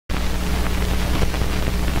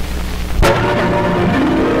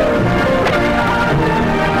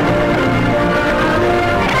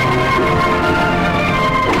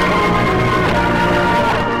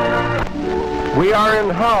We are in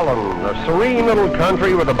Holland, a serene little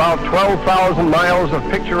country with about 12,000 miles of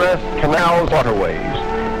picturesque canals, waterways,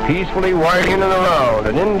 peacefully winding around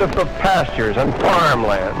and into the pastures and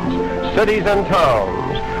farmlands, cities and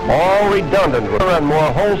towns, all redundant with and more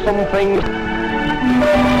wholesome things.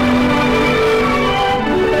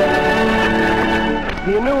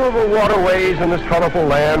 The innumerable waterways in this colorful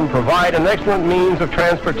land provide an excellent means of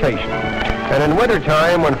transportation. And in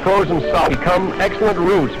wintertime, when frozen solid, become excellent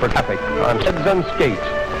routes for traffic on sleds and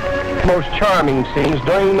skates. Most charming scenes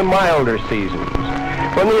during the milder seasons,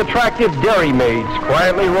 when the attractive dairy maids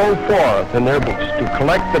quietly roll forth in their boats to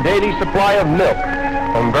collect the daily supply of milk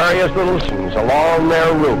from various little stations along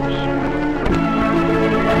their routes.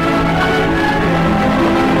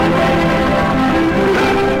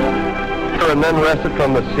 And then wrested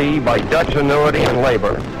from the sea by Dutch ingenuity and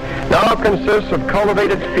labor, now consists of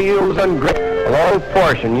cultivated fields and grain, a long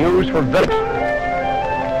portion used for vegetables.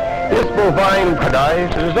 This bovine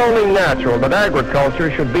paradise, it is only natural that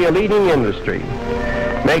agriculture should be a leading industry,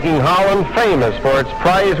 making Holland famous for its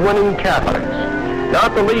prize-winning capsules,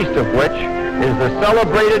 not the least of which is the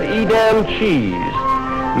celebrated Edam cheese,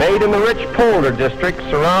 made in the rich polder district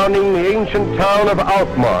surrounding the ancient town of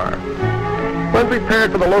Alkmaar. When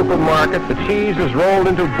prepared for the local market, the cheese is rolled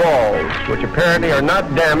into balls, which apparently are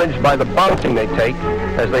not damaged by the bouncing they take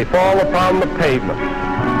as they fall upon the pavement.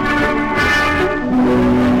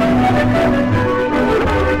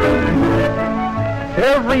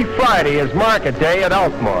 Every Friday is market day at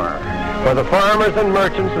Alkmaar, where the farmers and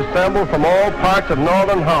merchants assemble from all parts of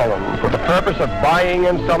northern Holland for the purpose of buying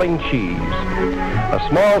and selling cheese. A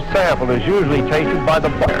small sample is usually tasted by the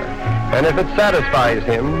buyer, and if it satisfies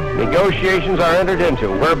him, negotiations are entered into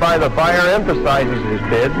whereby the buyer emphasizes his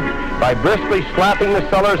bid by briskly slapping the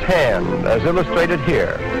seller's hand, as illustrated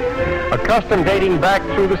here, a custom dating back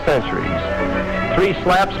through the centuries. 3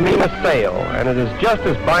 slaps mean a sale, and it is just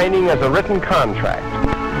as binding as a written contract.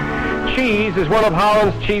 Cheese is one of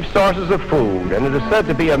Holland's chief sources of food, and it is said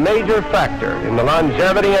to be a major factor in the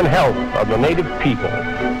longevity and health of the native people.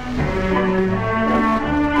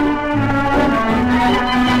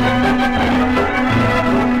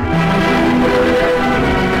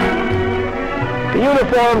 The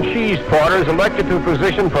uniformed cheese porters elected to a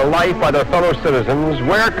position for life by their fellow citizens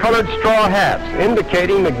wear colored straw hats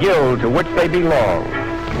indicating the guild to which they belong.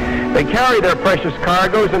 They carry their precious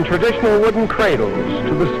cargoes in traditional wooden cradles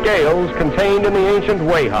to the scales contained in the ancient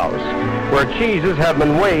weighhouse, where cheeses have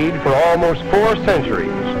been weighed for almost 4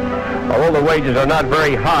 centuries. Although the wages are not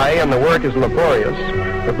very high and the work is laborious,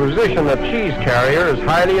 the position of cheese carrier is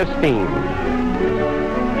highly esteemed.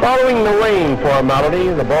 Following the weighing formality,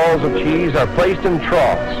 the balls of cheese are placed in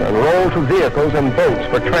troughs and rolled to vehicles and boats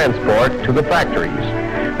for transport to the factories,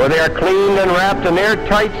 where they are cleaned and wrapped in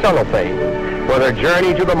airtight cellophane for their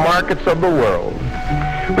journey to the markets of the world.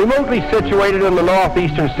 Remotely situated in the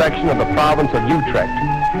northeastern section of the province of Utrecht,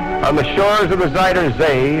 on the shores of the Zuider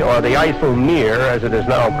Zee, or the IJsselmeer as it is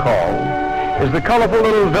now called, is the colorful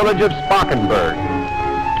little village of Spakenburg,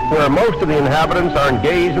 where most of the inhabitants are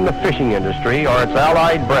engaged in the fishing industry or its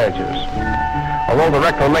allied branches. Although the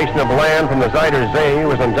reclamation of land from the Zuider Zee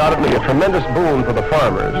was undoubtedly a tremendous boon for the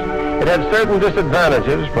farmers, it had certain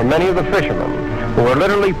disadvantages for many of the fishermen, who were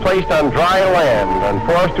literally placed on dry land and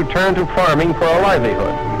forced to turn to farming for a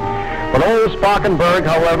livelihood. But old Spakenburg,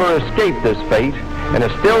 however, escaped this fate, and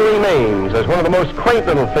it still remains as one of the most quaint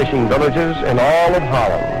little fishing villages in all of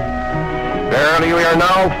Holland. Verily, we are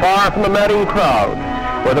now far from the madding crowd,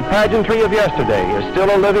 where the pageantry of yesterday is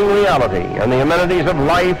still a living reality, and the amenities of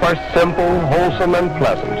life are simple, wholesome, and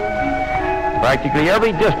pleasant. Practically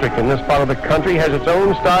every district in this part of the country has its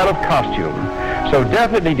own style of costume, so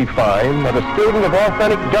definitely defined that a student of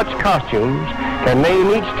authentic Dutch costumes can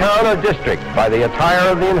name each town or district by the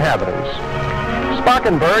attire of the inhabitants.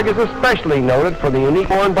 Spakenburg is especially noted for the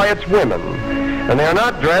unique worn by its women, and they are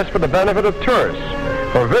not dressed for the benefit of tourists,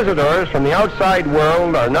 for visitors from the outside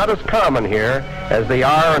world are not as common here as they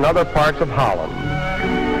are in other parts of Holland.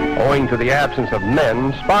 Owing to the absence of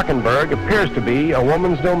men, Spakenburg appears to be a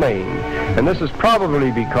woman's domain, and this is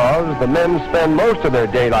probably because the men spend most of their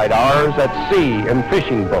daylight hours at sea in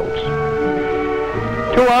fishing boats.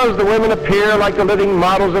 To us, the women appear like the living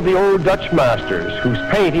models of the old Dutch masters, whose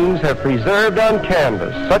paintings have preserved on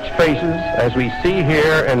canvas such faces as we see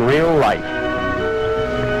here in real life.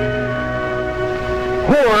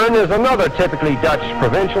 Hoorn is another typically Dutch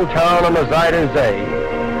provincial town on the Zuider Zee.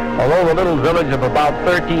 Although the little village of about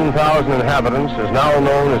 13,000 inhabitants is now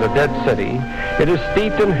known as a dead city, it is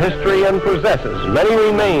steeped in history and possesses many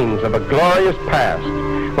remains of a glorious past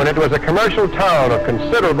when it was a commercial town of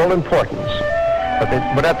considerable importance.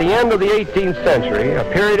 But at the end of the 18th century, a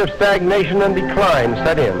period of stagnation and decline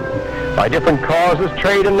set in. By different causes,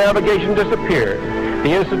 trade and navigation disappeared.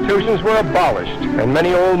 The institutions were abolished, and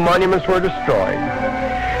many old monuments were destroyed.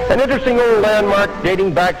 An interesting old landmark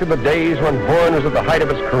dating back to the days when Horn was at the height of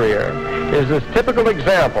his career is this typical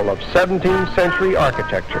example of 17th century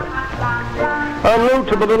architecture. En route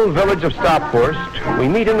to the little village of Stophorst, we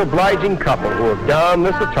meet an obliging couple who have donned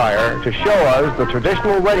this attire to show us the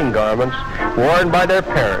traditional wedding garments worn by their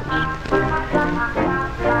parents.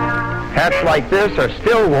 Hats like this are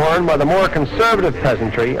still worn by the more conservative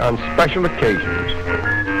peasantry on special occasions.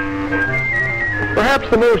 Perhaps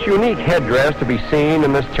the most unique headdress to be seen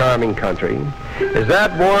in this charming country is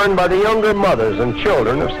that worn by the younger mothers and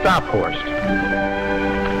children of Stophorst.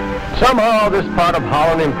 Somehow this part of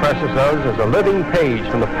Holland impresses us as a living page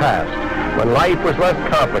from the past, when life was less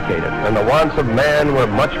complicated and the wants of man were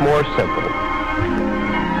much more simple.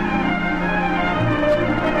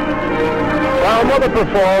 While mother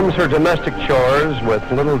performs her domestic chores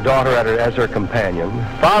with little daughter as her companion,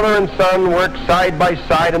 father and son work side by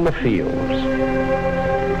side in the fields.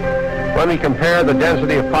 When we compare the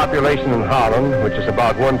density of population in Holland, which is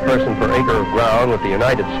about 1 person per acre of ground, with the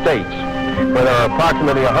United States, where there are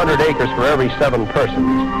approximately 100 acres for every 7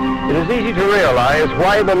 persons, it is easy to realize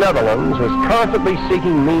why the Netherlands is constantly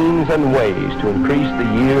seeking means and ways to increase the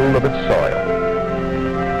yield of its soil.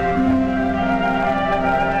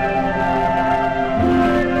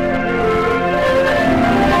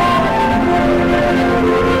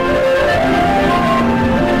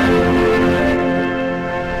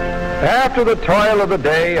 After the toil of the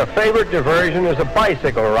day, a favorite diversion is a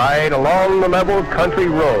bicycle ride along the level country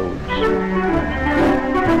roads.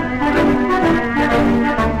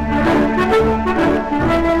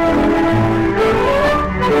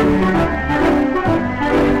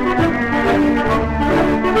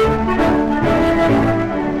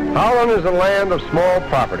 Holland is a land of small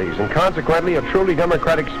properties, and consequently a truly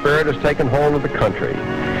democratic spirit has taken hold of the country.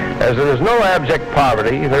 As there is no abject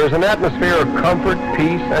poverty, there is an atmosphere of comfort,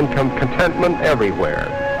 peace, and contentment everywhere.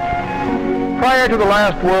 Prior to the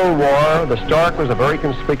last World War, the stork was a very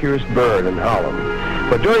conspicuous bird in Holland.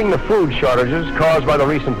 But during the food shortages caused by the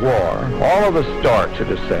recent war, all of the storks,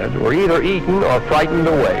 it is said, were either eaten or frightened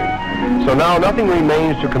away. So now nothing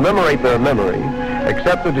remains to commemorate their memory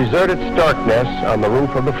except the deserted stork nests on the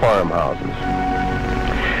roof of the farmhouses.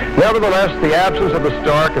 Nevertheless, the absence of the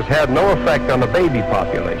stork has had no effect on the baby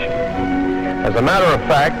population. As a matter of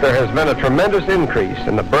fact, there has been a tremendous increase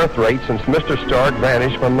in the birth rate since Mr. Stork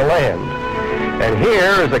vanished from the land. And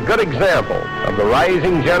here is a good example of the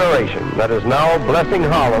rising generation that is now blessing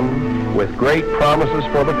Holland with great promises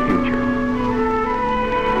for the future.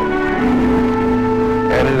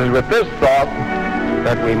 And it is with this thought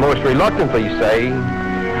that we most reluctantly say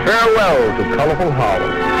farewell to colorful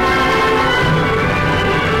Holland.